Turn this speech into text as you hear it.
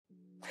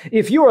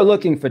If you are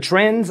looking for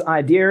trends,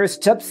 ideas,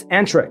 tips,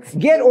 and tricks,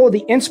 get all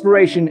the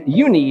inspiration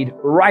you need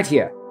right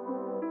here.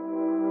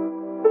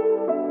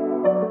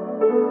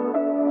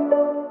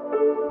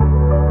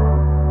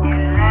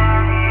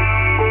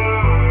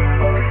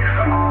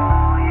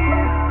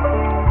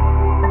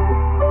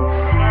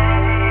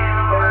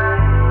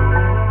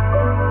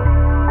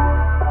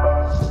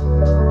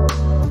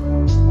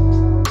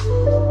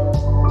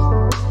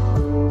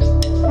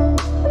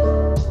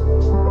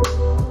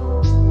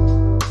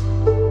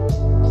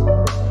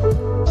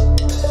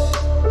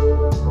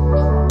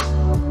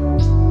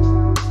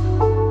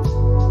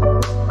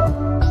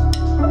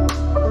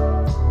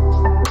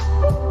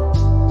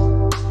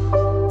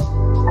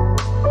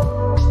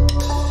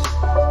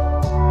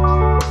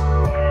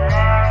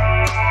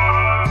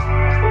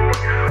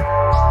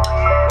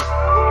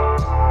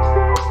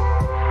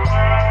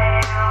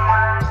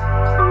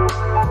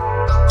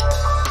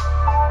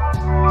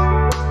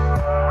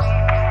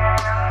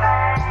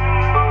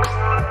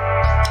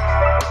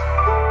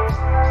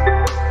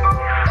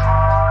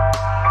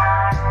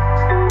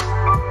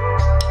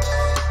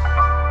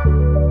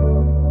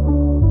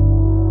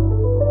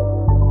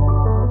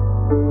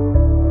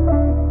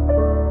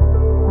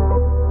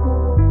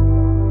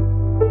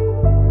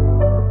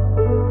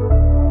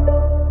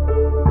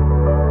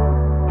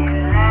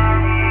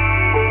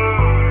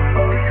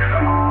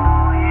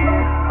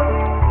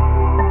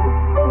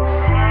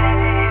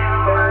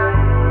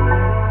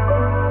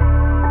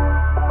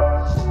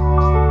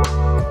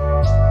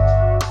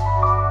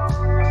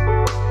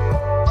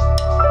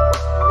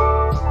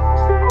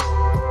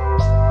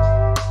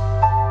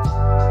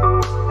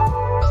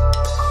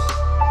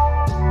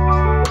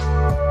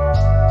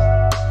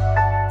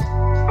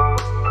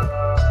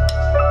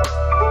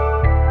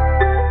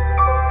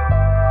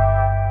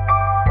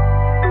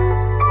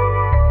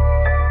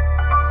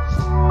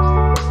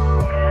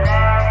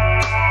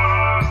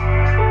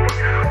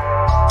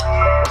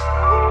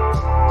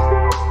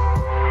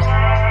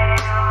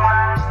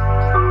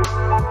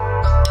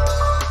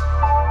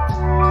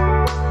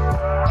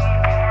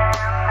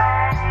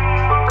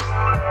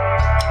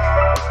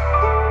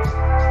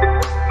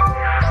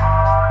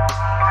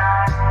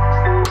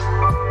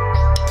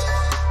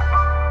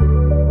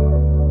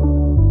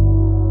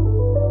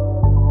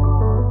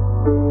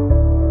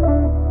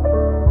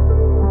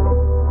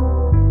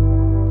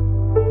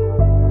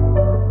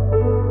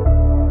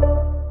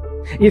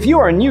 If you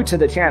are new to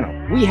the channel,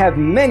 we have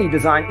many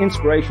design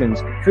inspirations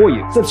for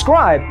you.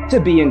 Subscribe to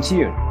be in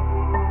tune.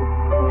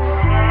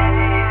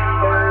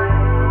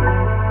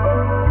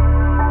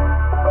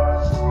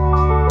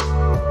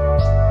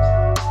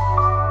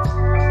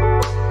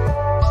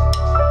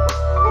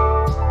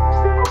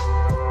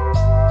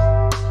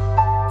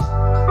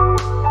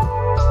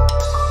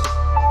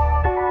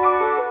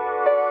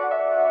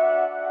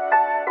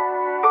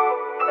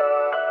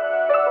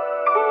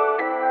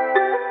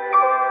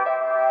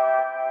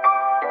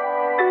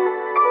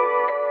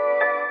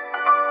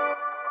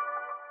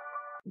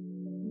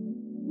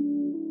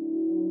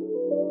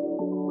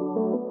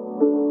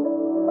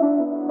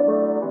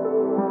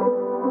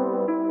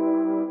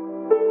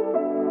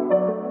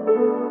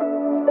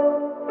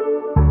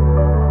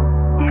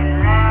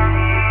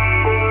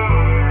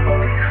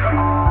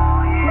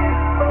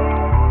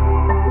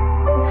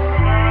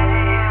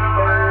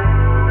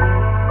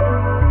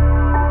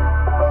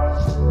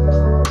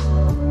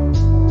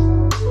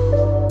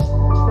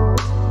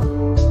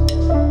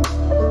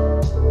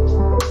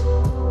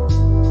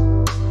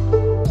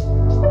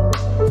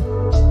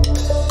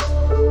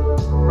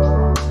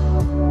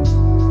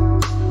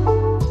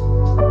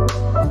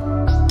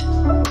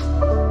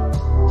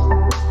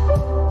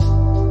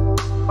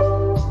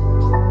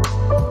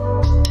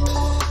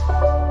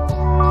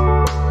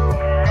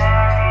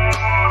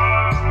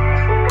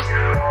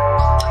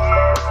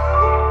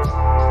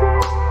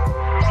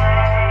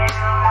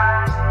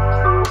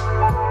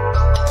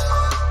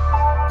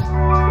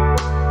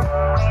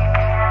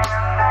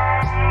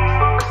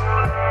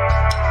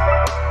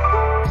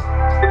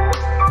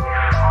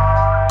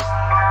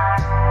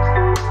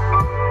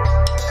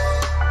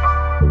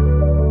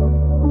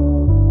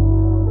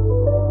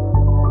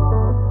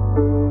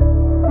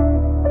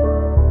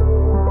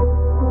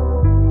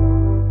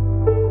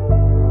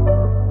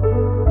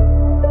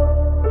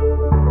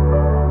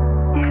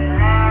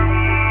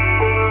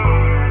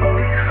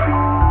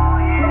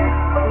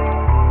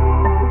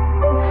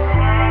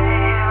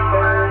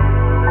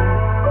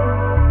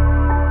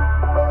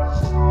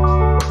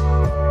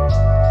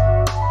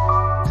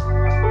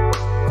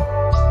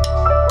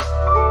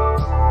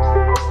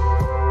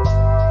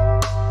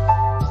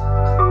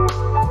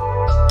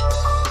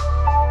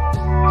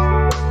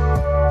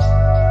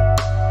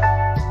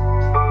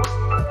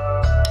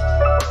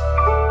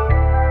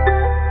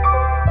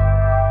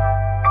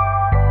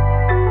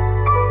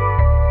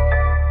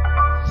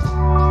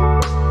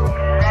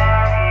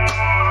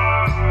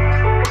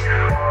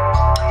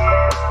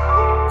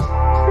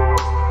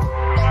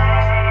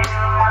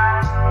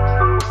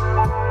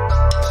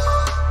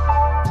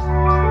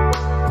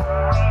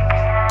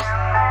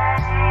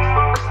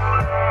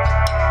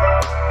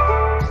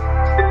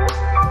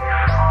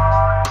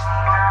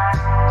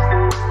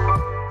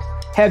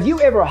 Have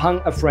you ever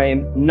hung a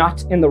frame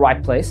not in the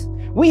right place?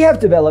 We have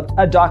developed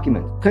a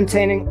document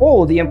containing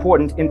all the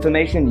important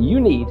information you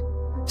need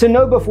to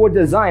know before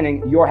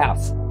designing your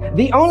house.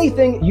 The only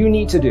thing you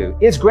need to do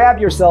is grab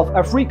yourself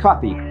a free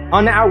copy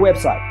on our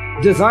website,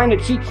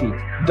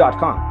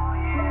 designercheatsheet.com.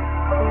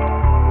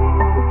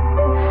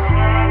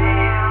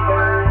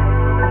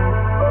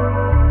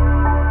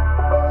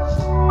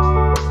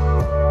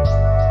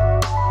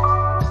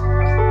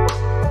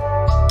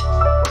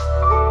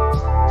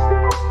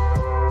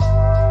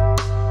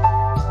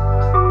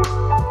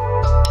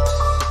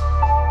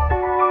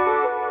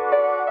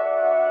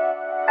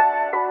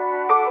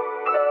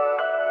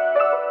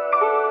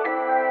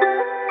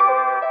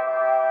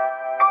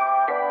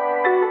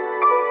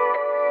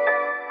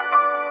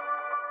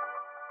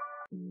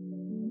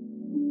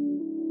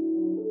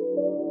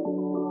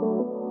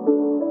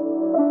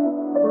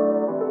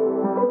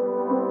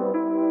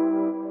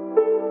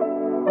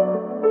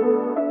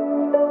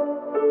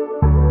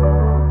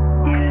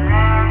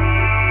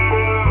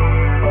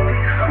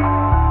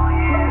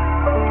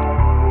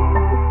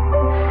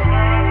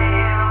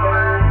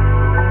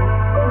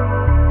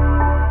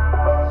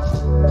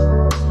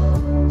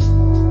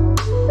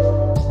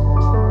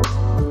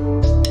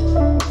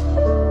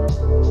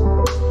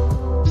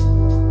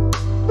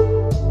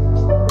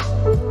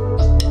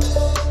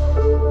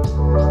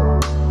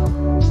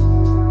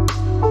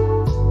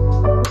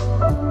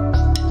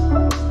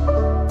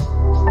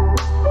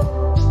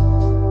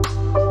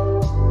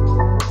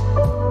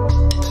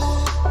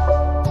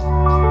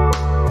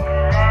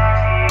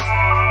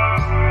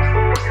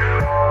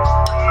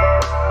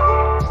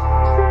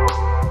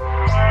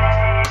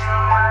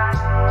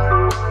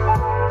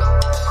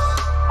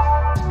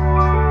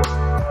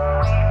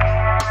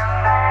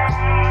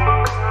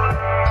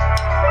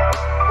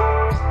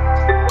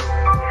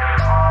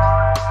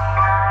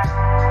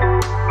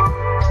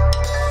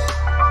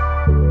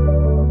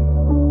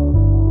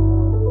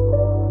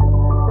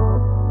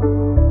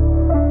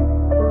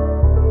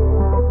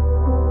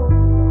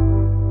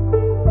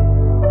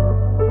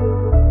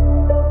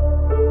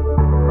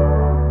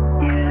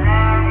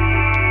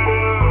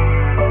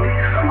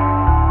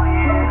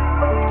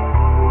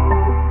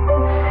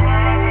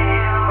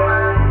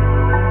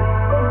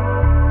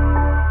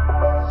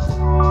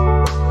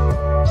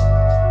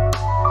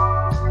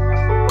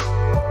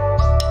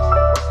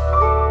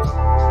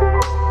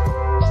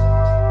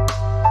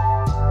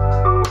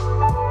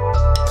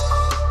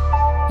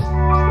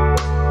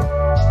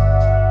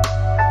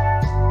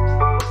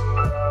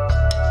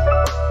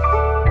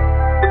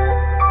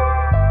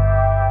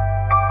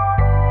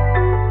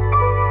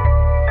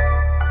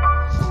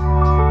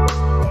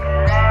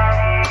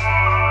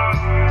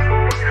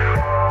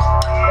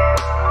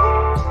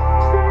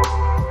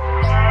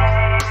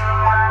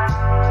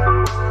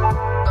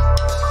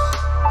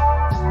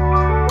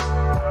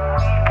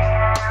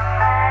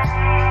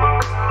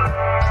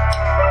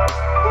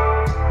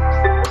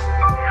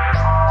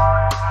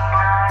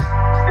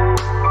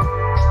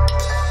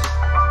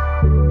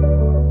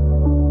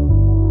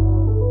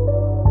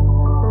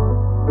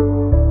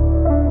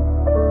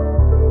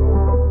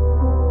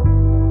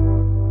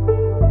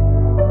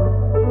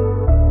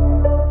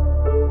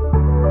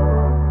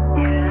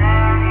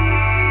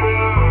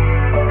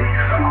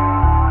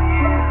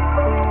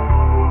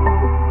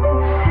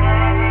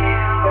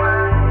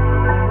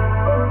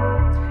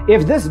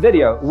 If this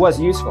video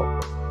was useful,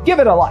 give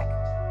it a like.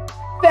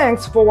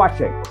 Thanks for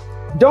watching.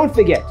 Don't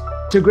forget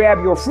to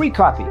grab your free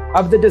copy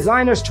of the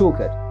Designer's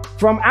Toolkit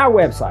from our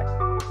website,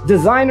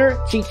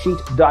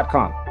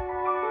 designercheatsheet.com.